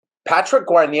Patrick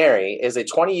Guarniere is a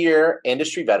 20-year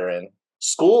industry veteran,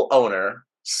 school owner,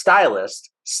 stylist,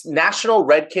 national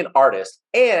Redken artist,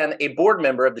 and a board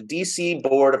member of the DC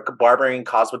Board of Barbering and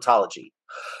Cosmetology.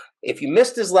 If you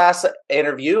missed his last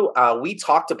interview, we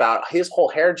talked about his whole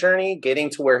hair journey, getting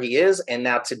to where he is. And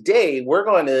now today, we're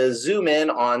going to zoom in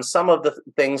on some of the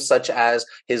things such as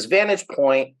his vantage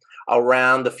point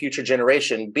around the future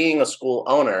generation, being a school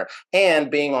owner,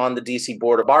 and being on the DC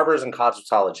Board of Barbers and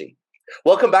Cosmetology.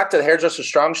 Welcome back to the Hairdresser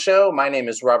Strong Show. My name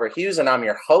is Robert Hughes, and I'm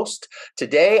your host.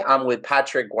 Today, I'm with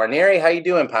Patrick Guarniere. How you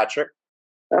doing, Patrick?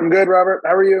 I'm good, Robert.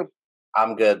 How are you?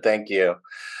 I'm good, thank you.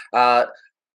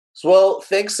 Well,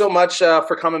 thanks so much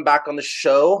for coming back on the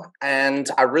show. And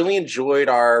I really enjoyed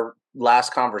our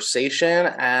last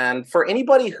conversation. And for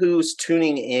anybody who's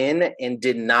tuning in and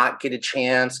did not get a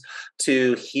chance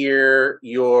to hear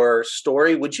your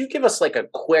story, would you give us like a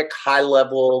quick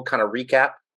high-level kind of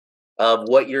recap of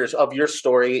your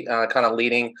story, kind of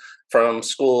leading from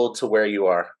school to where you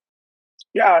are?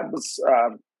 Yeah, it was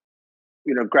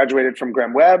graduated from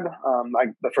Graham Webb.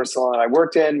 The first salon I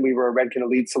worked in, we were a Redken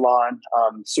elite salon.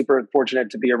 Super fortunate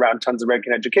to be around tons of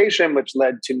Redken education, which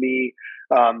led to me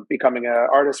becoming an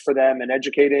artist for them and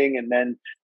educating. And then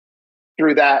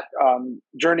through that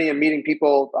journey and meeting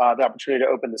people, the opportunity to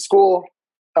open the school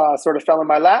sort of fell in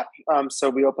my lap.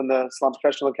 So we opened the Salon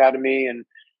Professional Academy, and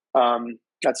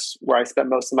that's where I spend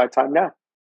most of my time now.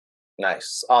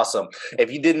 Nice. Awesome.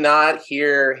 If you did not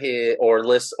hear or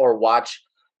listen or watch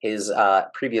his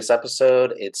previous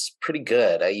episode, it's pretty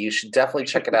good. You should definitely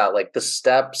check it out, like the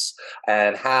steps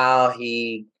and how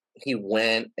he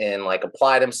went and like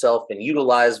applied himself and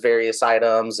utilized various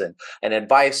items and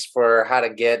advice for how to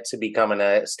get to becoming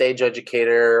a stage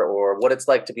educator or what it's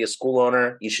like to be a school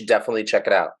owner. You should definitely check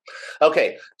it out.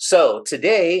 Okay, so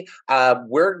today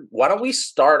why don't we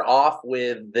start off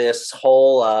with this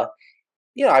whole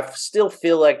I still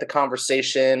feel like the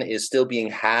conversation is still being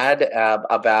had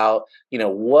about,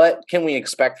 what can we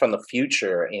expect from the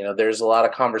future? There's a lot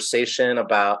of conversation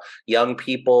about young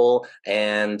people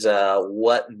and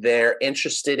what they're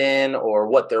interested in or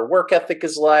what their work ethic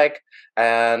is like.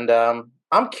 And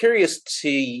I'm curious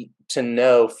to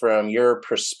know from your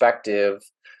perspective,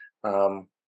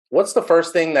 what's the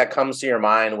first thing that comes to your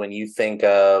mind when you think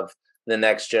of the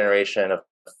next generation of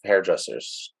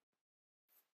hairdressers?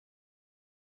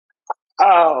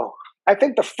 Oh, I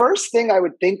think the first thing I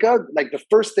would think of, like the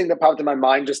first thing that popped in my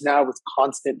mind just now was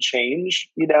constant change,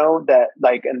 and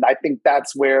I think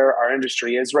that's where our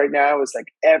industry is right now is like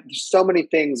so many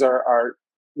things are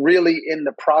really in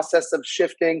the process of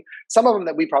shifting. Some of them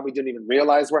that we probably didn't even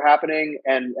realize were happening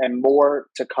and more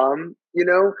to come,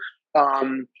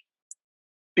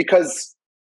 because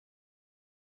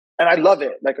and I love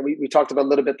it. Like we talked about a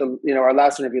little bit, our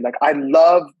last interview. Like I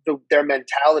love their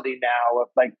mentality now of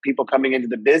like people coming into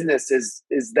the business is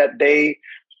that they,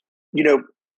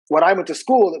 when I went to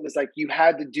school, it was like you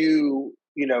had to do,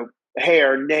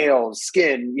 hair, nails,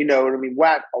 skin,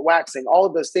 waxing, all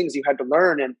of those things you had to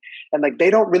learn, and like they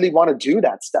don't really want to do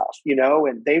that stuff,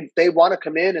 and they want to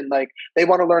come in and like they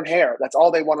want to learn hair. That's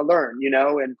all they want to learn,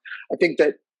 and I think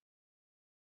that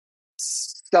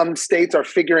some states are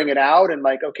figuring it out and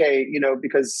like, okay,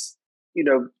 because,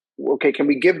 okay, can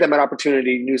we give them an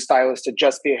opportunity, new stylists, to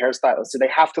just be a hairstylist? Do they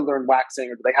have to learn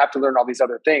waxing or do they have to learn all these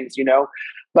other things,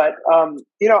 But,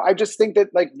 I just think that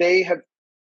like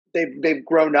they've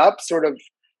grown up sort of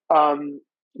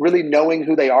really knowing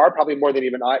who they are, probably more than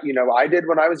even I did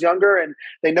when I was younger, and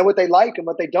they know what they like and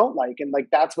what they don't like, and like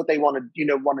that's what they want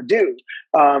to do.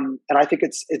 And I think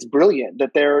it's brilliant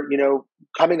that they're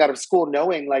coming out of school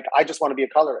knowing like I just want to be a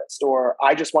colorist or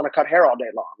I just want to cut hair all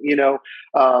day long.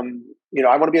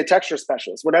 I want to be a texture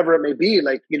specialist, whatever it may be.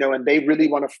 Like and they really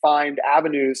want to find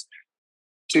avenues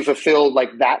to fulfill like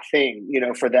that thing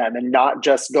for them, and not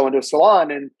just go into a salon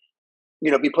and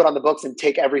be put on the books and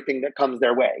take everything that comes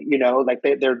their way, like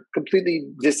they're completely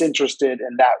disinterested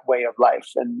in that way of life.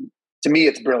 And to me,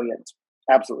 it's brilliant.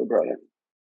 Absolutely brilliant.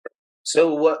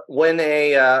 So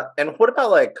what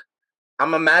about like, I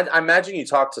imagine you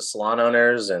talk to salon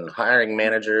owners and hiring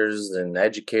managers and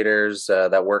educators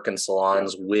that work in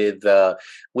salons with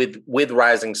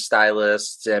rising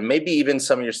stylists and maybe even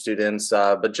some of your students,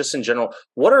 but just in general,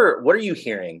 what are you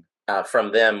hearing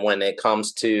from them when it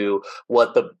comes to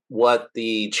what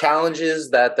the challenges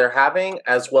that they're having,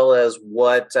 as well as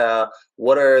what are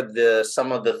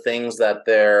some of the things that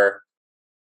they're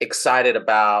excited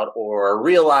about or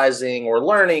realizing or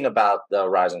learning about the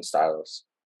rising stylists?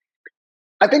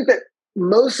 I think that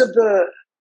most of the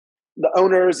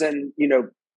owners and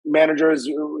managers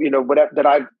whatever that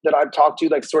I've talked to,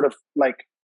 like sort of like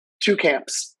two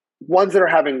camps: ones that are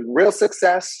having real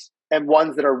success and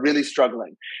ones that are really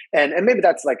struggling. And maybe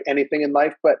that's like anything in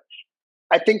life, but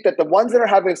I think that the ones that are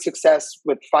having success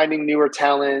with finding newer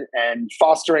talent and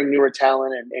fostering newer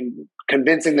talent and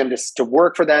convincing them to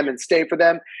work for them and stay for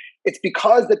them, it's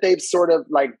because that they've sort of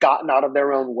like gotten out of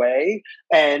their own way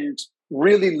and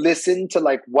really listened to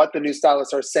like what the new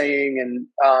stylists are saying, and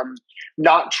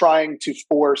not trying to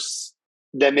force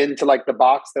them into like the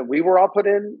box that we were all put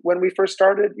in when we first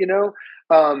started, you know?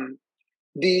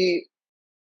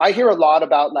 I hear a lot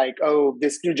about like, oh,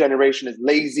 this new generation is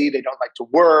lazy. They don't like to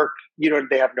work. You know,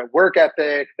 they have no work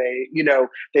ethic. They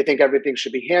think everything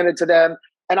should be handed to them.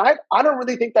 And I don't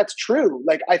really think that's true.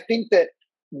 Like, I think that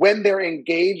when they're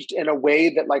engaged in a way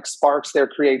that like sparks their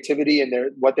creativity and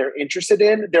what they're interested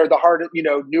in, they're the hardest,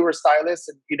 newer stylists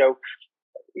and,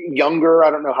 younger,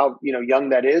 I don't know how, young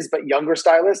that is, but younger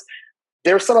stylists,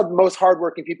 they're some of the most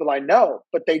hardworking people I know,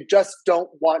 but they just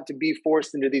don't want to be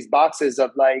forced into these boxes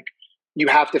of like, you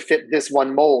have to fit this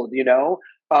one mold,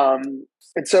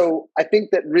 and so I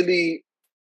think that really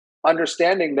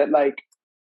understanding that, like,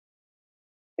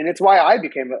 and it's why I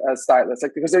became a stylist,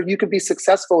 like, because you could be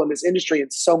successful in this industry in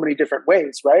so many different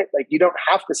ways, right? Like, you don't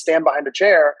have to stand behind a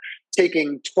chair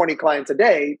taking 20 clients a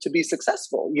day to be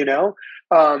successful,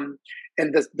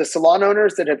 and the salon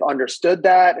owners that have understood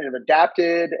that and have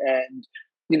adapted, and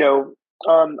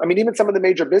even some of the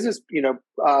major business,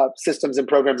 systems and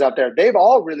programs out there, they've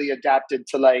all really adapted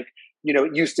to like,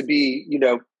 it used to be,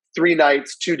 3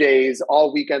 nights, 2 days,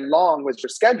 all weekend long was your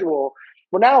schedule.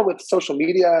 Well, now with social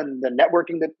media and the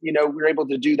networking that, we're able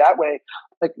to do that way,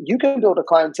 like you can build a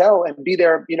clientele and be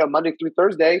there, Monday through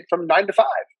Thursday from 9 to 5.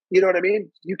 You know what I mean?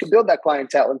 You can build that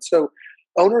clientele. And so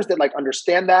owners that like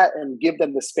understand that and give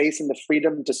them the space and the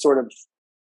freedom to sort of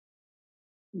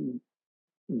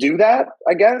do that,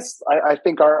 I guess, I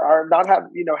think are not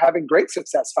having great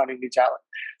success finding new talent.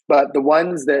 But the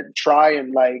ones that try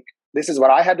and like, this is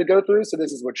what I had to go through, so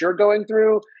this is what you're going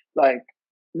through, like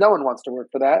no one wants to work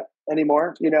for that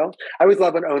anymore. I always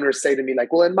love when owners say to me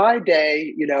like, well, in my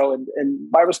day, and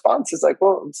my response is like,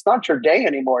 well, it's not your day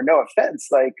anymore. No offense.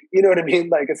 Like, you know what I mean?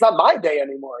 Like, it's not my day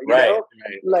anymore, right.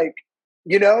 Like,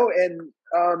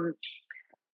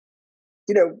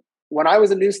 when I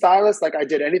was a new stylist, like I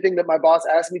did anything that my boss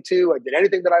asked me to. I did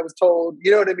anything that I was told.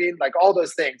 You know what I mean? Like all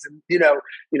those things. And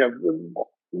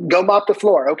go mop the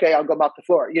floor. Okay, I'll go mop the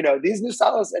floor. These new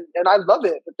stylists, and I love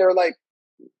it, but they're like,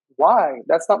 why?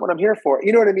 That's not what I'm here for.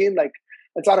 You know what I mean? Like,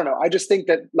 I don't know. I just think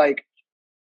that like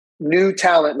new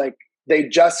talent, like they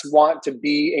just want to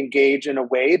be engaged in a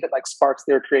way that like sparks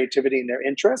their creativity and their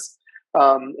interest.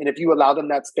 And if you allow them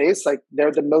that space, like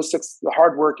they're the most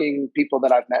hardworking people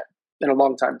that I've met in a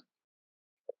long time.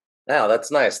 Yeah,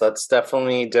 that's nice. That's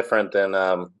definitely different than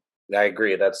I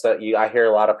agree. I hear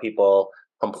a lot of people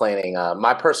complaining.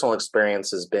 My personal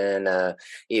experience has been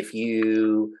if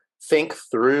you think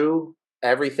through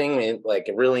everything like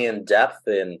really in depth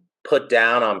and put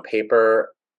down on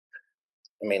paper,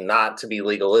 I mean, not to be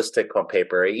legalistic on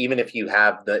paper, even if you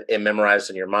have it memorized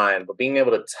in your mind, but being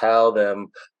able to tell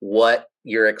them what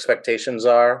your expectations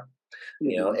are.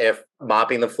 If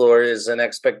mopping the floor is an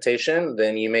expectation,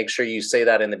 then you make sure you say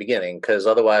that in the beginning, because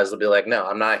otherwise they'll be like, no,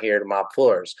 I'm not here to mop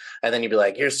floors. And then you'd be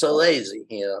like, you're so lazy,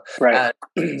 Right.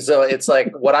 So it's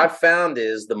like what I've found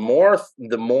is the more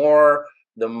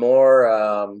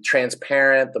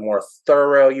transparent, the more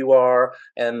thorough you are,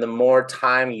 and the more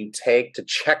time you take to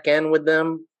check in with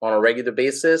them on a regular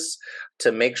basis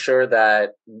to make sure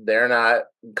that they're not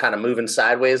kind of moving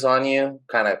sideways on you,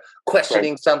 kind of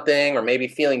questioning something, or maybe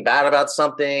feeling bad about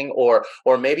something, or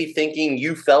maybe thinking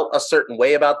you felt a certain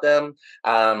way about them.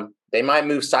 They might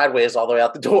move sideways all the way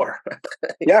out the door.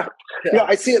 Yeah.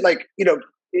 I see it like,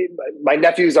 my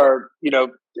nephews are,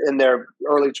 in their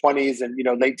early 20s and,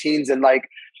 late teens, and like,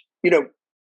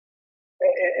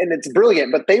 and it's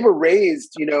brilliant, but they were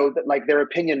raised, that like their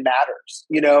opinion matters,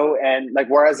 and like,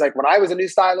 whereas like when I was a new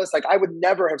stylist, like I would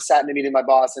never have sat in a meeting with my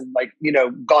boss and like,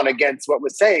 gone against what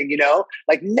was saying,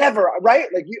 like never, right?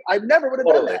 Like I never would have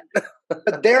done that,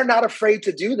 but they're not afraid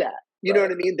to do that. You know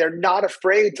what I mean? They're not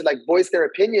afraid to like voice their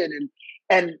opinion.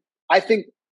 And I think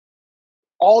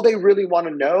all they really want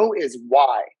to know is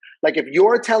why. Like if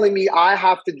you're telling me I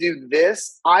have to do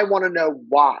this, I want to know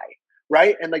why.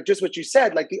 Right. And like just what you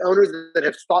said, like the owners that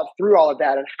have thought through all of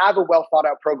that and have a well thought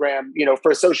out program,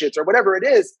 for associates or whatever it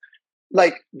is,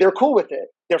 like they're cool with it.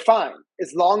 They're fine.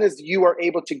 As long as you are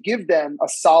able to give them a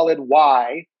solid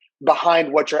why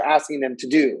behind what you're asking them to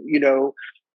do.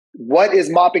 What is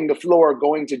mopping the floor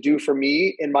going to do for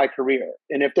me in my career?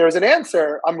 And if there's an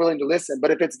answer, I'm willing to listen.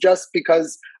 But if it's just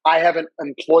because I haven't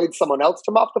employed someone else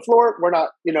to mop the floor, we're not,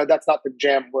 that's not the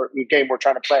game we're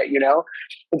trying to play,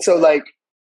 And so like,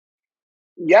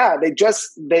 yeah,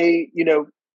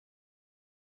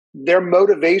 their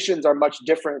motivations are much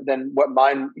different than what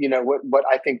mine, what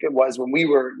I think it was when we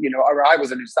were, or I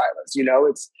was a new stylist.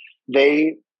 It's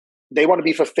they want to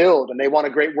be fulfilled and they want a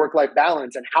great work-life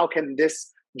balance. And how can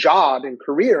this job and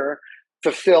career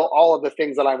fulfill all of the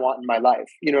things that I want in my life?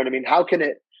 You know what I mean? How can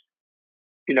it,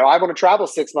 I want to travel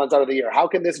 6 months out of the year. How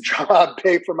can this job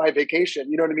pay for my vacation?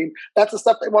 You know what I mean? That's the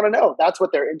stuff they want to know. That's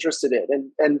what they're interested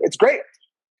in. And it's great.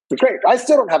 It's great. I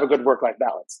still don't have a good work-life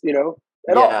balance, at Yeah,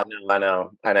 all.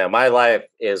 no, I know. My life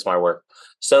is my work.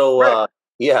 So, Right.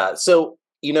 yeah. So,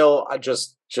 I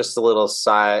just a little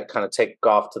side, kind of take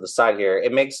off to the side here.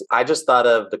 I just thought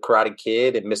of the Karate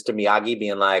Kid and Mr. Miyagi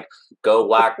being like, go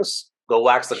wax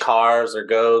the cars or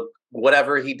go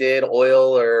whatever he did,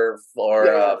 oil or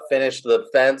finish the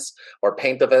fence or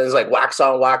paint the fence, like wax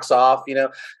on, wax off,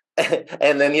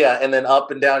 and then up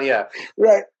and down. Yeah.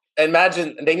 Right.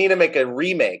 Imagine they need to make a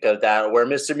remake of that where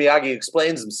Mr. Miyagi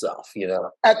explains himself,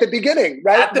 At the beginning,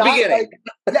 right? At the beginning.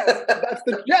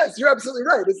 Yes, you're absolutely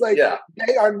right. It's like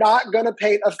they are not going to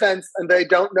paint a fence and they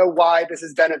don't know why this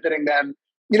is benefiting them.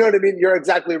 You know what I mean? You're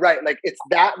exactly right. Like it's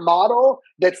that model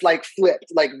that's like flipped.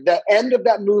 Like the end of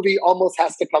that movie almost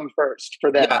has to come first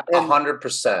for them. Yeah,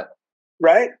 100%.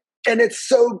 Right? And it's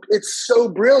so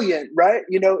brilliant, right?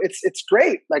 It's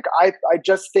great. Like I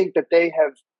just think that they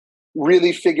have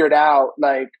really figured out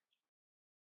like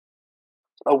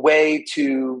a way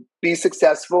to be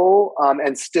successful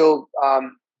and still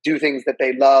do things that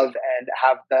they love and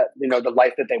have that, the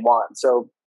life that they want. So,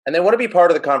 and they want to be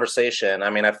part of the conversation. I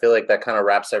mean, I feel like that kind of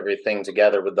wraps everything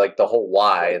together with like the whole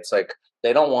why. It's like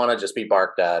they don't want to just be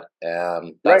barked at.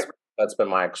 That's been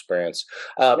my experience.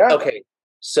 Okay.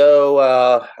 So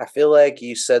I feel like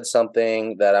you said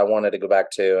something that I wanted to go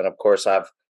back to, and of course I've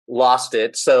lost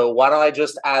it. So why don't I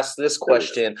just ask this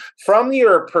question from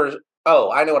your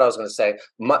oh, I know what I was going to say.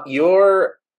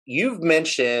 You've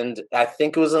mentioned, I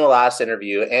think it was in the last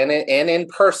interview and in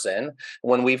person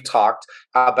when we've talked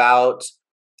about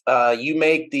you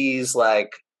make these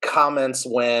like comments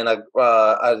when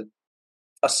a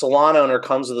salon owner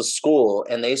comes to the school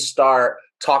and they start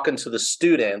talking to the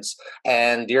students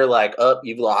and you're like, oh,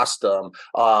 you've lost them,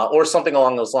 or something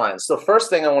along those lines. So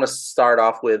first thing I want to start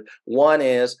off with, one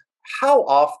is, how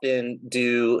often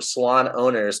do salon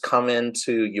owners come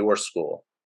into your school?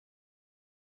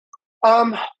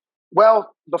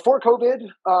 Well, before COVID,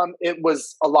 it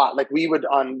was a lot. Like we would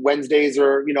on Wednesdays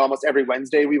or, almost every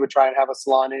Wednesday, we would try and have a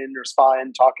salon in or spa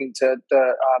in talking to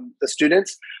the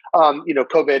students.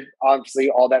 COVID, obviously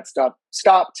all that stuff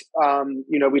stopped.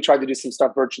 We tried to do some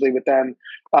stuff virtually with them.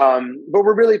 But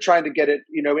we're really trying to get it,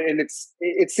 and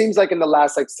it seems like in the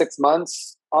last like 6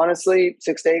 months, honestly,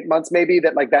 6 to 8 months, maybe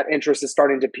that like that interest is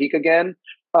starting to peak again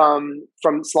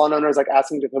from salon owners, like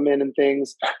asking to come in and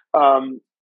things.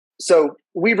 So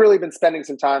we've really been spending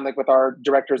some time like with our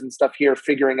directors and stuff here,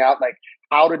 figuring out like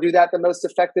how to do that the most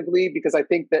effectively, because I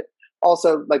think that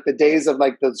also like the days of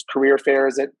like those career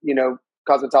fairs at,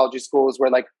 cosmetology schools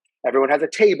where like everyone has a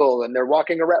table and they're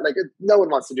walking around, like no one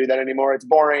wants to do that anymore. It's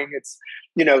boring. It's,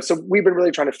 so we've been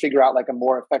really trying to figure out like a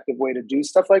more effective way to do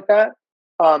stuff like that.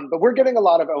 But we're getting a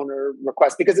lot of owner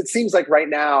requests because it seems like right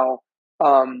now,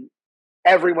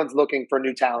 everyone's looking for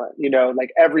new talent,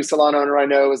 like every salon owner I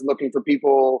know is looking for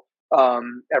people.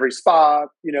 Every spa,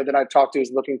 that I've talked to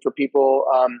is looking for people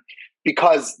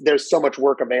because there's so much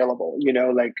work available,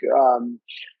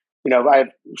 I have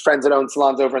friends that own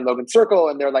salons over in Logan Circle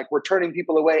and they're like, we're turning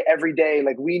people away every day.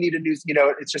 Like we need a new,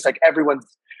 it's just like everyone's,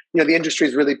 the industry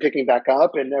is really picking back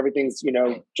up and everything's,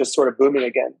 just sort of booming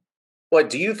again. What,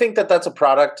 do you think that that's a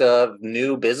product of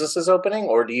new businesses opening,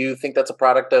 or do you think that's a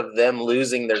product of them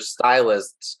losing their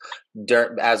stylists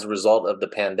as a result of the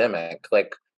pandemic?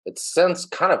 Like, it sounds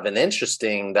kind of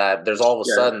interesting that there's all of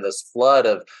a sudden this flood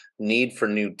of need for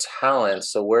new talent.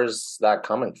 So where's that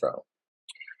coming from?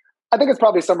 I think it's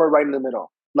probably somewhere right in the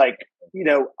middle. Like,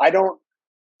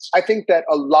 I think that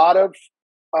a lot of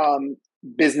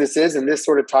businesses, and this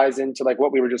sort of ties into like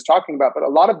what we were just talking about, but a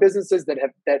lot of businesses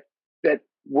that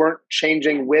weren't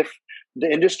changing with the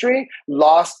industry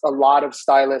lost a lot of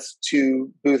stylists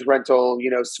to booth rental,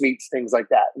 suites, things like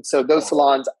that. And so those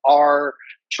salons are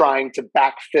trying to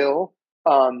backfill,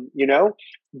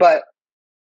 but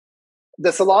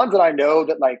the salons that I know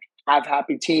that like have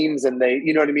happy teams and they,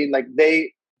 like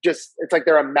they just, it's like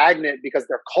they're a magnet because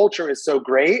their culture is so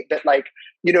great that like,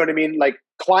 like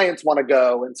clients want to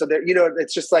go. And so they're,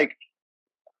 it's just like,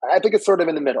 I think it's sort of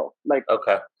in the middle. Like,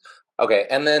 Okay.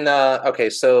 And then,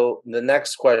 so the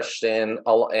next question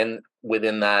and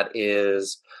within that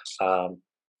is,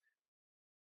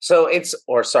 So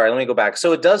or sorry, let me go back.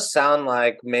 So it does sound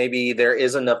like maybe there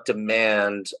is enough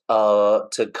demand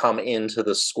to come into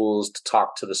the schools to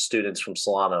talk to the students from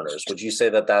salon owners. Would you say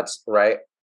that that's right?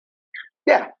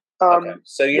 Yeah. Okay.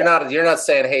 So Yeah. you're not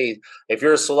saying, hey, if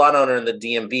you're a salon owner in the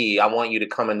DMV, I want you to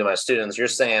come into my students. You're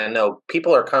saying, no,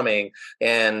 people are coming,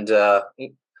 and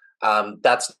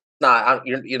that's not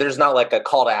there's not like a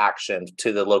call to action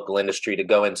to the local industry to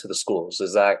go into the schools.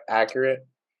 Is that accurate?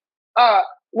 Uh,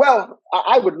 well,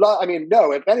 I would love. I mean,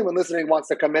 no. If anyone listening wants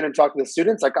to come in and talk to the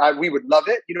students, like we would love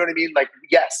it. You know what I mean? Like,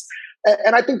 yes.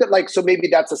 And I think that like so maybe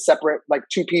that's a separate like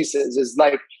two pieces is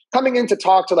like coming in to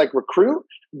talk to like recruit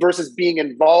versus being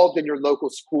involved in your local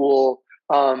school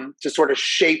to sort of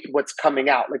shape what's coming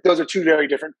out. Like those are two very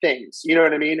different things. You know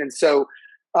what I mean? And so,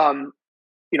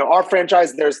 our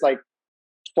franchise, there's like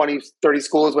 20, 30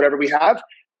 schools, whatever we have.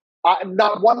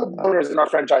 Not one of the owners in our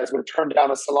franchise would turn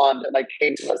down a salon that like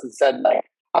came to us and said like,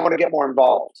 I want to get more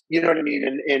involved. You know what I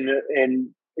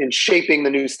mean? In shaping the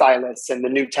new stylists and the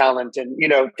new talent and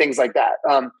things like that.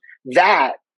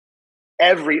 That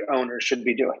every owner should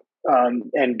be doing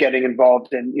and getting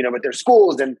involved in with their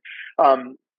schools and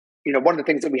one of the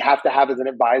things that we have to have is an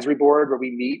advisory board where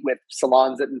we meet with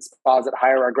salons and spas that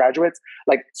hire our graduates.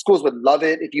 Like schools would love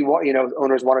it if you want,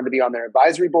 owners wanted to be on their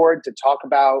advisory board to talk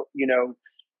about,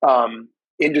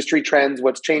 industry trends,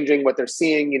 what's changing, what they're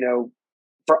seeing,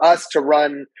 for us to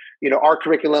run, our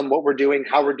curriculum, what we're doing,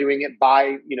 how we're doing it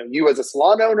by, you as a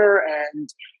salon owner and,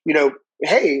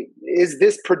 hey, is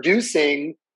this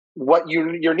producing what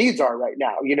your needs are right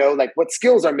now? Like what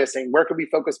skills are missing? Where can we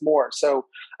focus more? So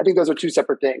I think those are two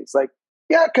separate things. Like,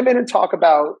 yeah, come in and talk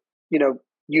about, you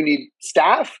need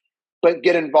staff, but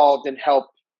get involved and help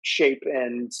shape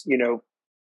and,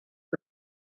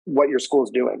 what your school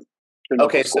is doing.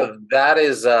 Okay, so that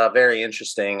is very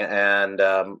interesting, and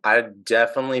I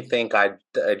definitely think I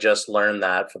just learned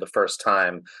that for the first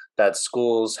time that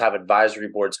schools have advisory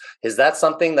boards. Is that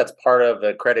something that's part of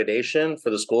accreditation for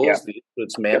the schools? Yeah.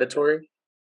 It's mandatory?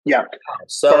 Yeah.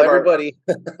 So everybody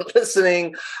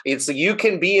listening, you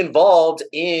can be involved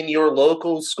in your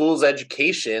local school's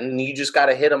education. You just got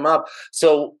to hit them up.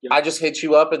 So I just hit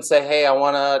you up and say, hey, I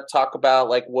want to talk about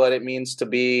like what it means to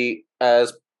be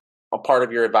as a part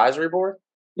of your advisory board?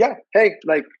 Yeah. Hey,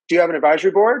 like, do you have an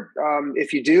advisory board?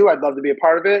 If you do, I'd love to be a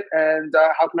part of it. And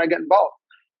how can I get involved?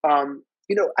 I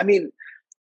mean,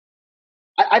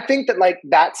 I think that like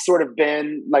that's sort of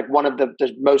been like one of the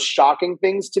most shocking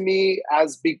things to me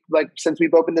since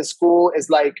we've opened this school is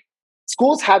like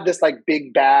schools have this like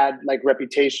big bad like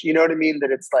reputation. You know what I mean?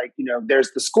 That it's like,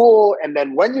 there's the school and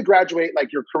then when you graduate,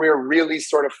 like your career really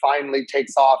sort of finally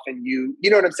takes off and you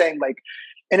know what I'm saying? Like,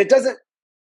 and it doesn't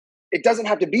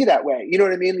have to be that way. You know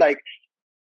what I mean? Like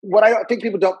what I think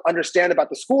people don't understand about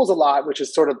the schools a lot, which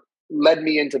has sort of led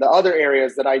me into the other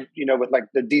areas that I, with like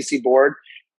the DC board,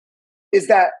 is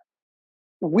that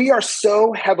we are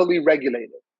so heavily regulated,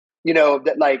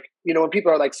 that like, when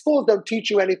people are like, schools don't teach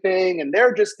you anything and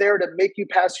they're just there to make you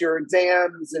pass your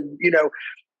exams and,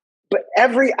 but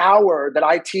every hour that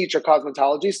I teach a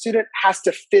cosmetology student has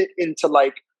to fit into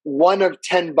like one of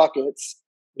 10 buckets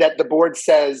that the board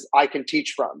says I can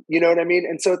teach from. You know what I mean?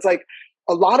 And so it's like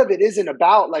a lot of it isn't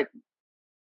about like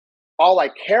all I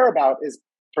care about is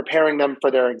preparing them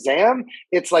for their exam.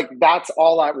 It's like that's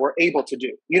all we're able to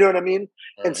do. You know what I mean?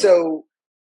 Mm-hmm. And so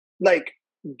like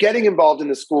getting involved in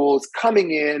the schools,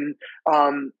 coming in,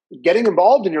 getting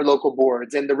involved in your local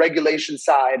boards and the regulation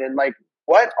side and like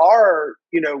what are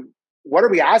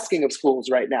we asking of schools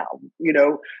right now?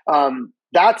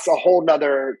 That's a whole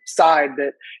nother side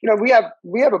that, we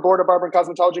have a board of barber and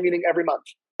cosmetology meeting every month.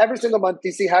 Every single month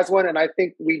DC has one. And I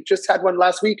think we just had one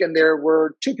last week and there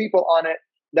were 2 people on it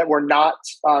that were not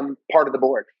part of the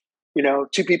board. 2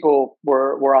 people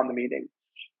were on the meeting.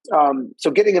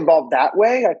 So getting involved that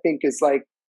way, I think is like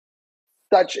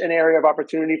such an area of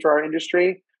opportunity for our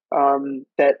industry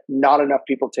that not enough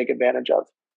people take advantage of.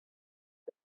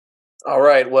 All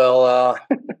right. Well,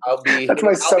 that's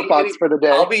my soapbox for the day.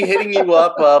 I'll be hitting you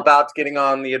up about getting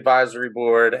on the advisory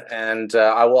board, and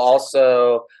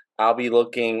I'll be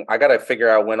looking. I got to figure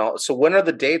out when. So when are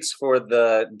the dates for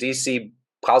the DC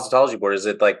cosmetology board? Is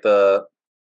it like the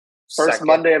first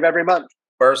Monday of every month?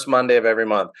 First Monday of every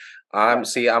month.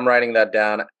 I'm writing that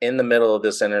down in the middle of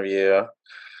this interview.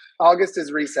 August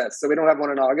is recess, so we don't have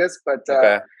one in August, but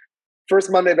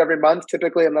first Monday of every month,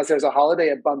 typically, unless there's a holiday,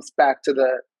 it bumps back to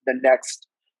the next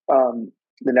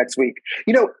week.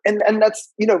 And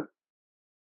that's,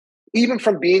 even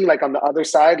from being like on the other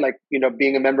side, like,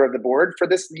 being a member of the board for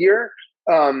this year,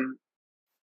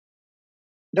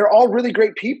 they're all really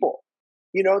great people.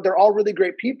 They're all really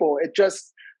great people. It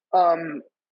just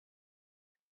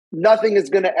nothing is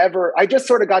going to ever, I just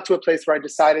sort of got to a place where I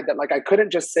decided that like I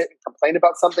couldn't just sit and complain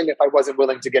about something if I wasn't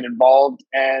willing to get involved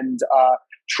and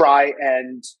try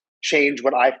and change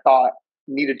what I thought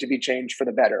needed to be changed for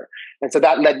the better. And so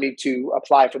that led me to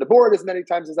apply for the board as many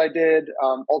times as I did.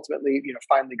 Ultimately,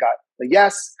 finally got the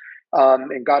yes,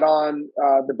 and got on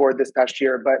the board this past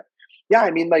year. But yeah,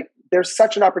 I mean, like there's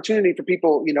such an opportunity for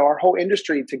people, our whole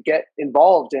industry to get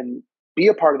involved and be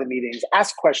a part of the meetings,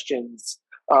 ask questions,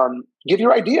 give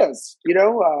your ideas,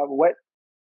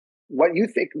 what you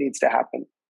think needs to happen.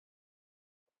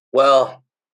 Well,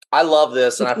 I love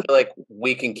this, and I feel like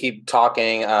we can keep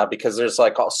talking because there's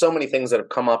like so many things that have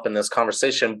come up in this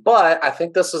conversation. But I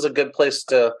think this is a good place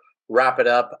to wrap it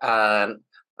up. I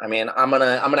mean, I'm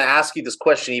gonna ask you this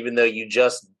question, even though you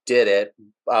just did it.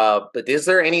 But is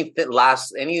there any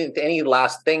last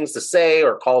things to say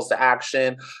or calls to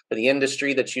action for the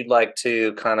industry that you'd like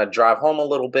to kind of drive home a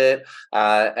little bit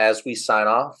as we sign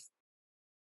off?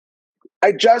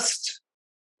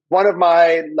 One of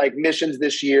my missions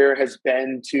this year has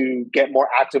been to get more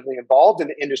actively involved in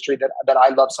the industry that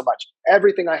I love so much.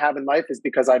 Everything I have in life is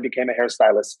because I became a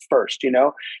hairstylist first,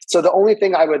 So the only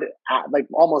thing I would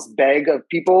almost beg of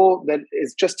people that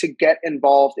is just to get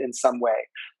involved in some way.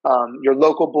 Your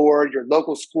local board, your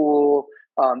local school,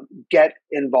 get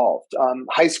involved.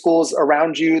 High schools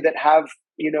around you that have,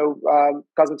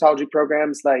 cosmetology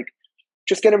programs,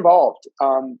 just get involved,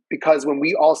 because when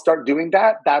we all start doing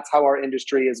that, that's how our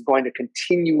industry is going to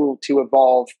continue to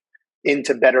evolve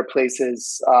into better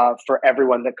places for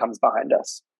everyone that comes behind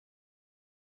us.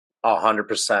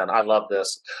 100%. I love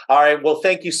this. All right. Well,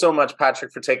 thank you so much,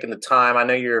 Patrick, for taking the time. I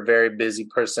know you're a very busy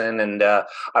person, and I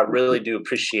really do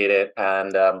appreciate it.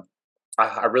 And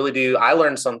I really do. I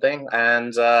learned something,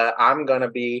 and I'm going to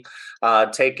be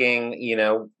taking,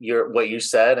 what you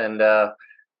said and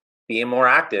being more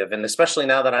active, and especially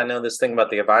now that I know this thing about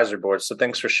the advisory board. So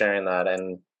thanks for sharing that.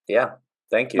 And yeah,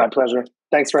 thank you. My pleasure.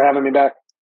 Thanks for having me back.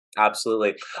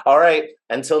 Absolutely. All right.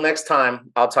 Until next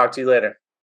time, I'll talk to you later.